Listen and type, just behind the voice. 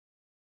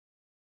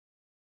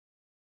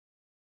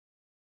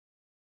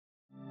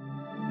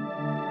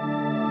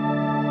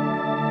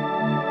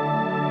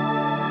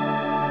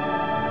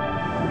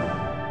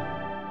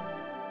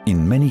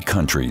In many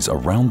countries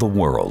around the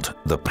world,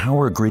 the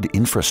power grid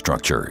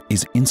infrastructure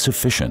is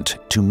insufficient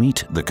to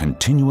meet the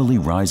continually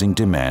rising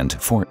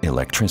demand for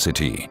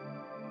electricity.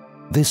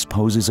 This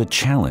poses a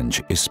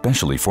challenge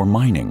especially for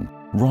mining,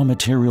 raw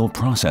material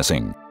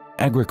processing,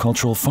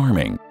 agricultural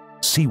farming,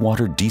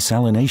 seawater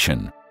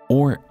desalination,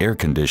 or air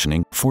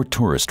conditioning for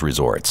tourist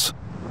resorts.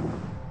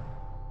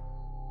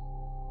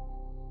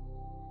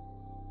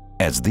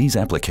 As these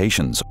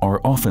applications are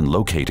often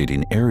located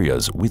in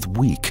areas with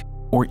weak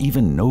or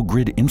even no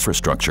grid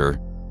infrastructure,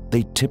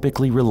 they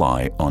typically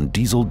rely on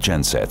diesel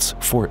gensets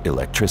for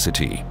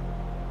electricity.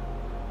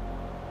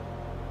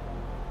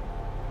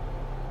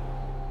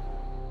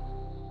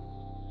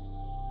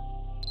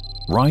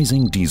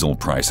 Rising diesel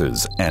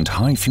prices and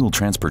high fuel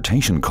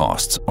transportation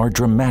costs are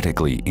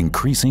dramatically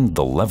increasing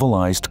the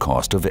levelized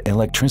cost of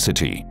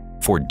electricity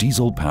for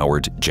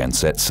diesel-powered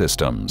genset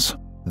systems.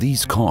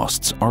 These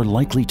costs are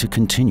likely to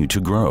continue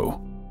to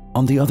grow.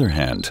 On the other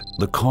hand,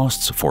 the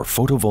costs for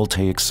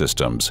photovoltaic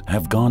systems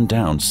have gone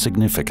down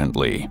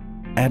significantly.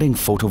 Adding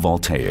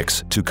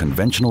photovoltaics to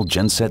conventional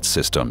genset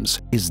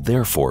systems is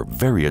therefore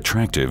very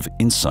attractive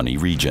in sunny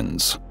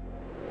regions.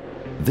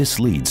 This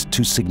leads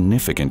to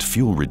significant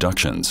fuel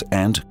reductions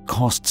and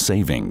cost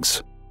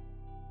savings.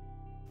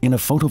 In a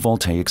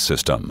photovoltaic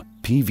system,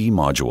 PV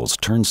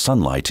modules turn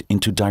sunlight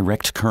into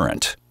direct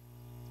current.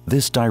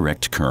 This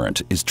direct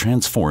current is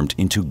transformed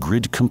into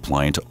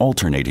grid-compliant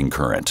alternating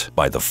current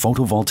by the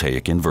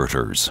photovoltaic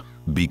inverters.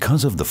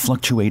 Because of the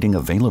fluctuating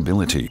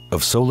availability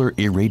of solar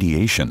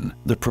irradiation,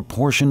 the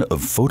proportion of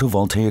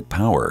photovoltaic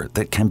power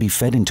that can be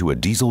fed into a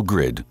diesel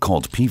grid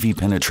called PV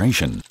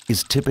penetration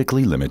is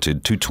typically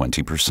limited to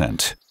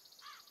 20%.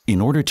 In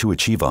order to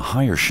achieve a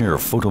higher share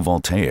of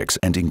photovoltaics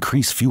and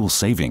increase fuel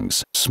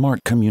savings,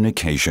 smart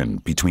communication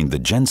between the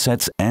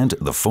gensets and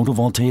the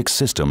photovoltaic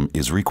system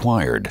is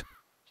required.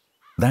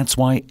 That's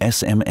why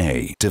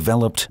SMA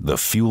developed the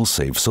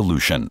fuel-safe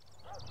solution.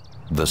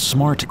 The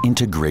smart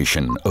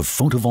integration of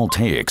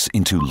photovoltaics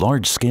into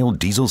large-scale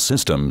diesel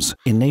systems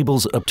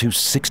enables up to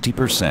 60%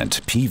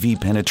 PV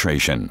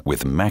penetration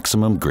with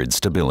maximum grid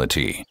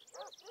stability.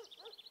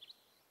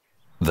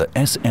 The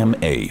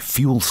SMA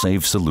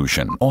fuel-safe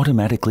solution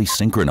automatically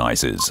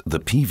synchronizes the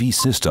PV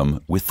system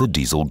with the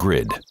diesel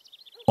grid.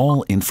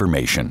 All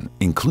information,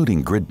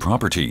 including grid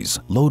properties,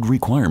 load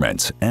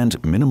requirements,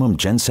 and minimum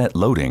genset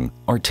loading,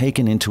 are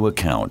taken into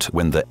account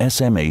when the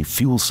SMA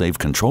fuel-safe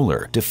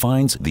controller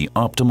defines the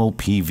optimal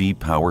PV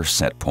power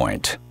set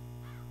point.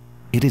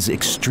 It is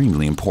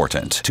extremely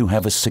important to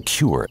have a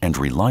secure and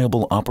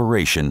reliable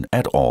operation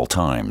at all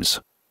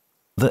times.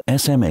 The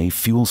SMA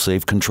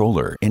fuel-safe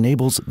controller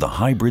enables the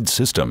hybrid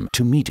system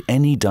to meet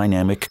any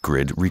dynamic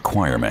grid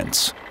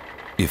requirements.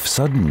 If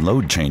sudden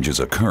load changes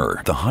occur,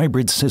 the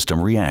hybrid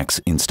system reacts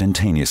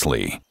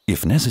instantaneously.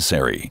 If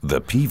necessary, the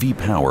PV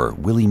power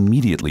will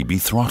immediately be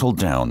throttled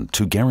down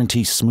to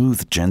guarantee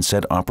smooth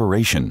genset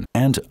operation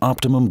and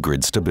optimum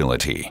grid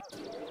stability.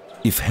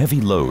 If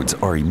heavy loads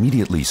are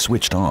immediately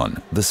switched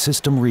on, the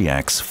system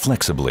reacts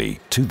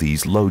flexibly to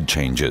these load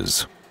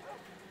changes.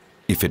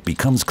 If it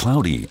becomes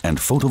cloudy and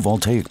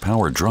photovoltaic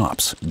power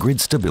drops,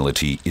 grid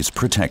stability is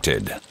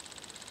protected.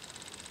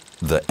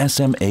 The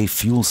SMA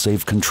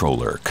fuel-safe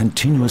controller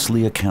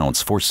continuously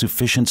accounts for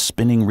sufficient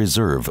spinning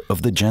reserve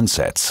of the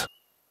gensets.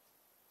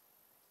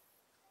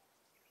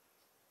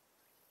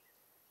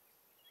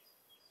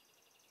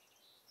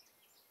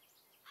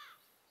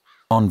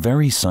 On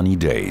very sunny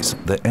days,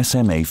 the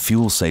SMA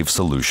fuel-safe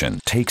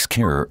solution takes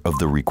care of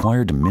the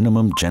required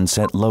minimum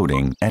genset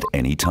loading at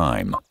any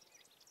time.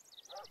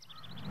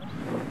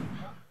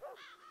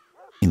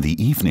 In the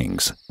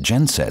evenings,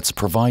 gensets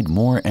provide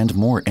more and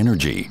more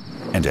energy,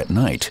 and at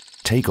night,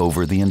 take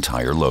over the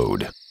entire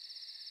load.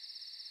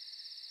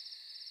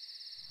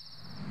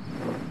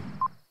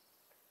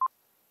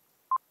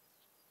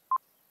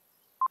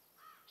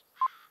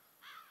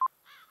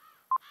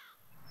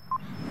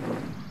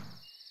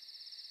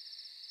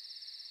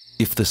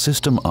 If the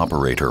system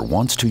operator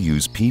wants to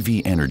use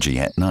PV energy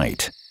at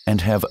night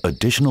and have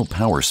additional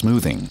power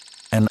smoothing,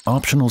 an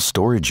optional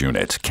storage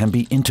unit can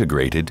be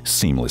integrated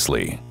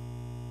seamlessly.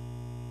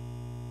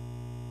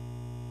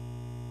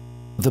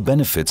 The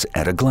benefits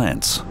at a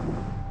glance.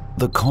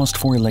 The cost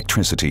for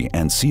electricity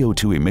and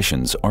CO2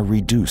 emissions are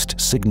reduced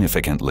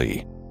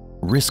significantly.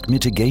 Risk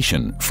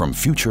mitigation from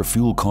future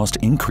fuel cost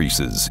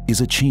increases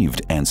is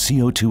achieved and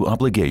CO2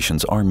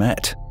 obligations are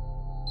met.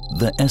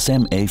 The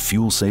SMA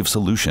fuel-safe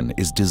solution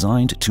is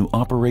designed to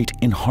operate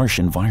in harsh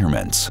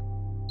environments.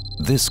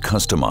 This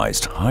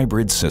customized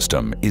hybrid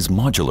system is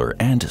modular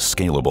and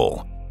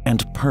scalable,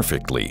 and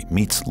perfectly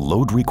meets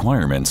load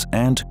requirements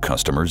and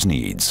customers'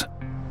 needs.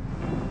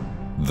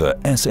 The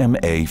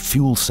SMA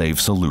fuel-safe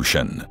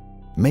solution,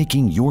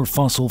 making your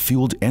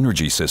fossil-fueled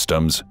energy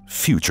systems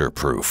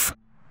future-proof.